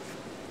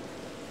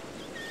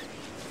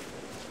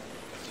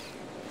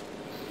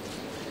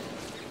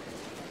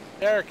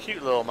 They're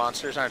cute little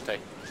monsters, aren't they?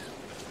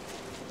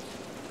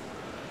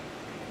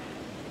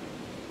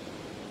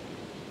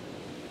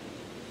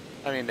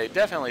 I mean, they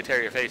definitely tear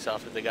your face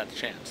off if they got the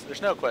chance.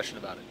 There's no question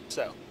about it.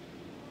 So,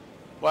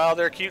 while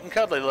they're cute and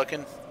cuddly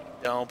looking,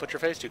 don't put your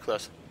face too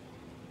close.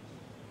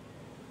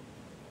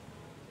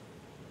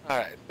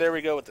 Alright, there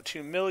we go with the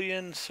 2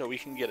 million, so we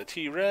can get a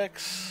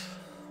T-Rex.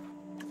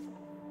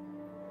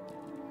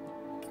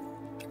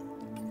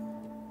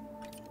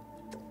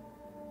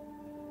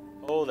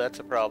 Oh, that's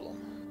a problem.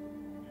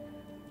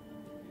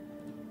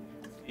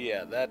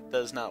 Yeah, that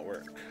does not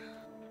work.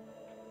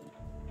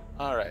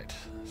 Alright,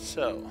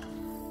 so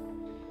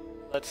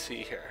let's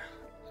see here.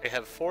 I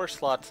have 4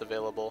 slots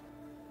available,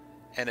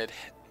 and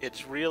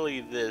it's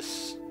really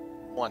this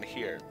one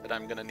here that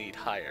I'm going to need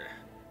higher.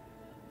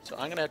 So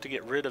I'm going to have to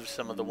get rid of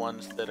some of the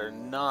ones that are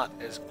not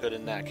as good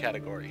in that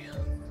category.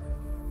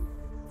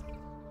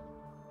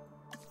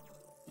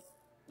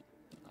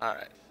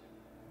 Alright.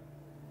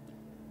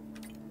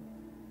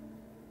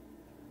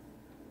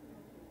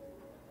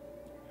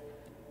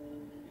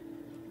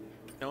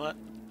 You know what?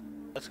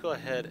 Let's go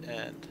ahead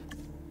and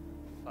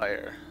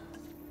fire.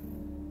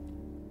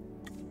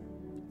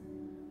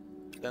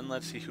 Then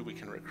let's see who we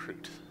can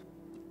recruit.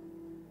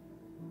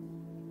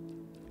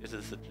 Because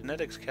it's the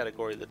genetics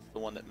category that's the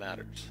one that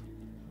matters.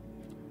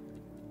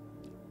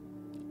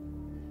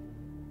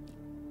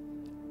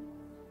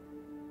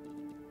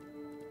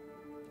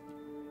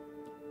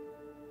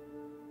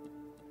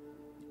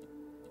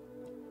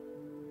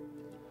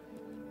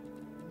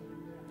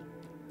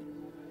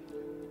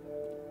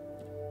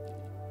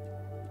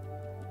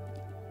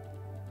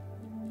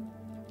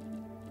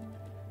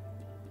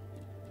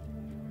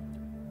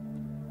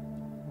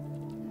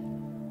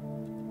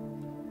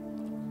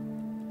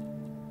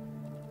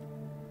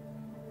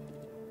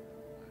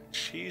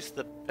 She's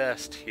the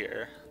best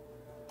here,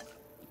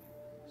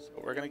 so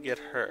we're gonna get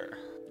her.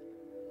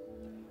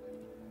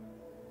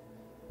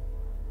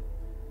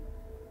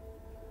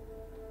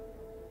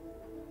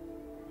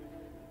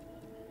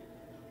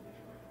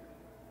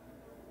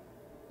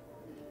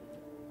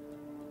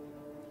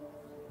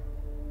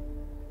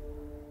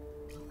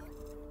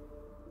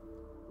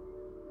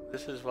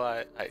 This is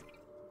why I'm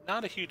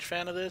not a huge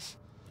fan of this.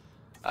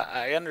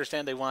 I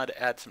understand they wanted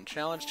to add some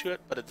challenge to it,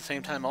 but at the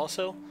same time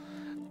also,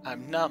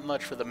 I'm not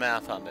much for the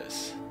math on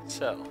this,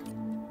 so.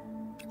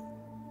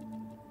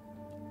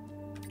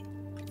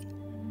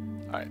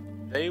 Alright,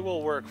 they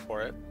will work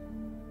for it.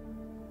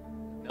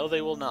 No,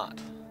 they will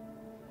not.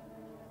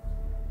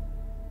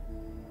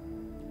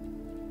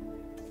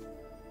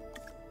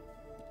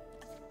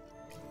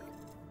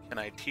 Can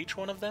I teach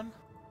one of them?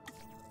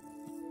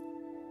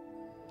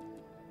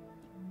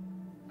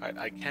 Alright,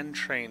 I can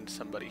train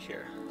somebody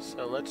here.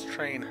 So let's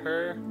train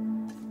her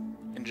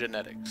in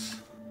genetics.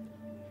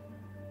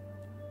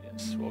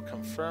 Yes, we'll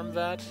confirm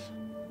that.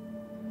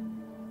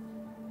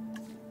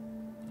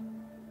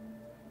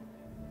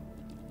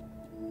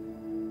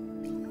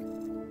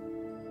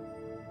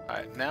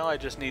 Alright, now I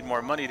just need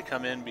more money to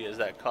come in because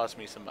that cost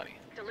me some money.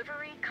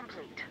 Delivery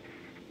complete.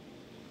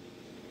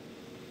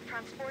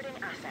 Transporting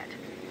asset.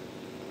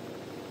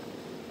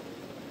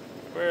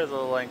 Where are the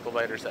little ankle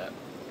biters at?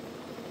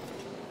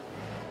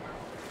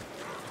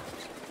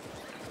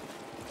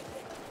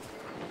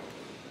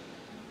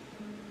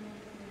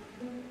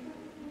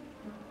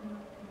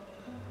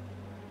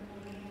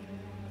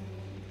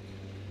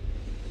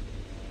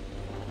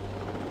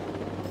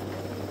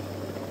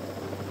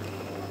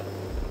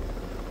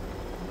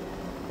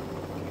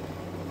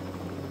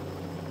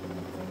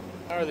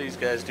 How are these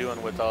guys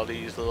doing with all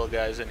these little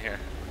guys in here?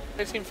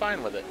 They seem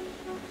fine with it.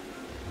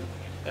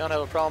 They don't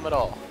have a problem at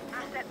all.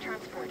 Asset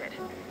transported.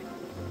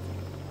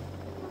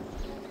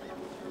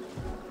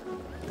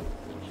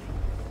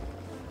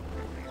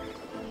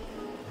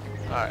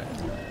 Alright.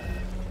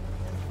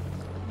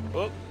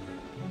 Whoop.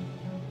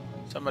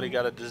 Somebody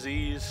got a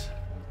disease.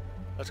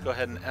 Let's go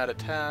ahead and add a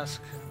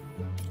task.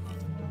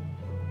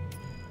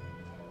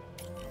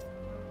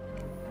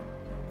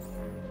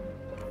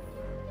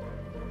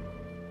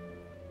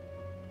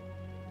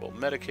 We'll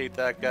medicate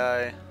that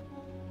guy.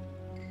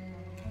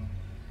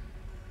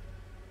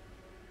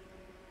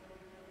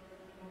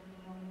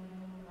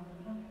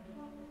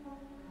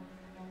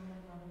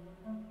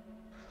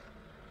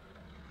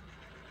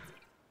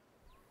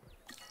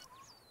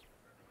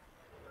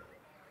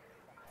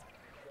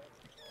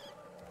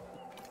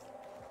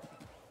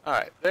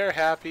 Alright, they're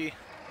happy.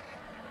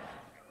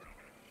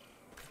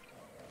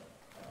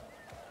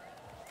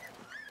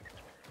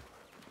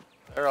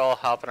 They're all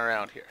hopping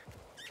around here.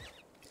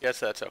 Guess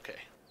that's okay.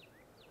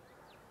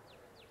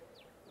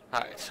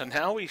 Alright, so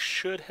now we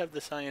should have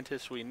the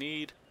scientists we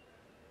need,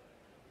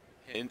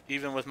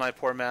 even with my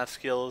poor math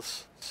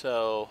skills,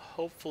 so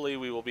hopefully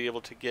we will be able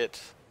to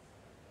get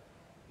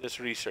this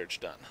research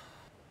done.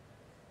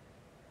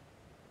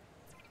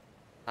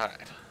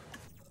 Alright.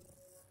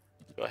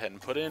 Go ahead and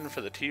put in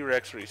for the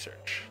T-Rex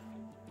research.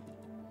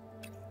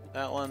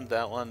 That one,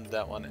 that one,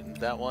 that one, and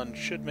that one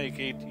should make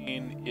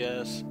 18.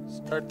 Yes.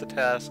 Start the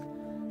task.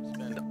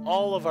 Spend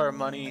all of our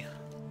money.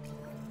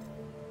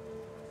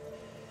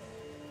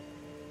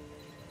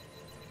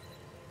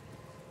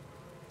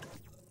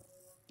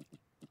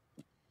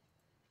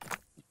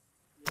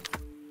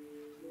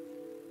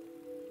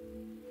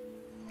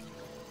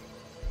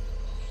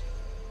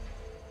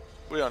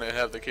 We don't even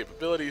have the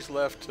capabilities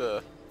left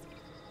to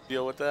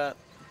deal with that.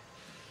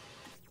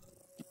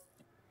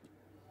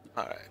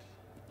 Alright.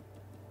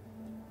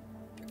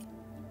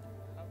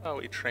 How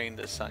about we train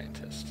this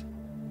scientist?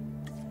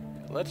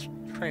 Let's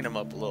train him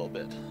up a little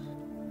bit.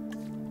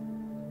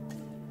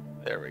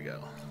 There we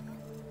go.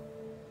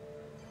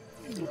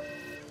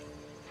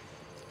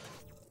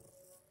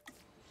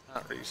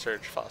 Not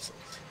research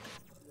fossils.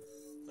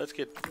 Let's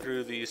get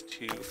through these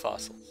 2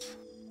 fossils.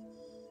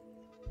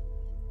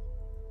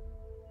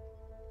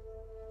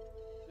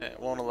 It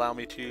won't allow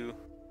me to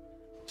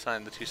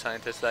assign the 2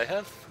 scientists that I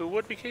have who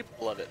would be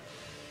capable of it.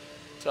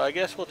 So I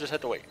guess we'll just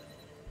have to wait.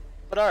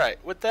 But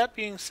alright, with that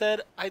being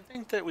said, I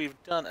think that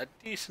we've done a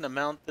decent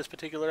amount this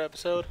particular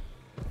episode.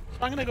 So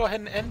I'm going to go ahead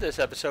and end this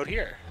episode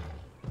here.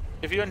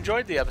 If you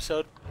enjoyed the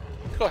episode,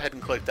 go ahead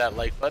and click that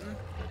like button.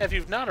 If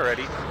you've not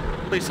already,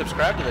 please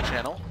subscribe to the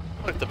channel,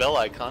 click the bell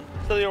icon,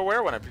 so you're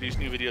aware when I produce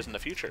new videos in the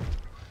future.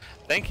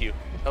 Thank you.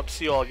 Hope to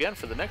see you all again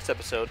for the next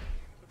episode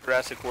of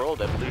Jurassic World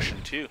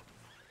Evolution 2.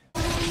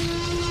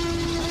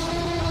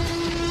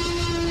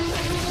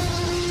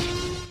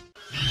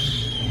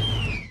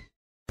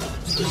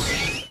 You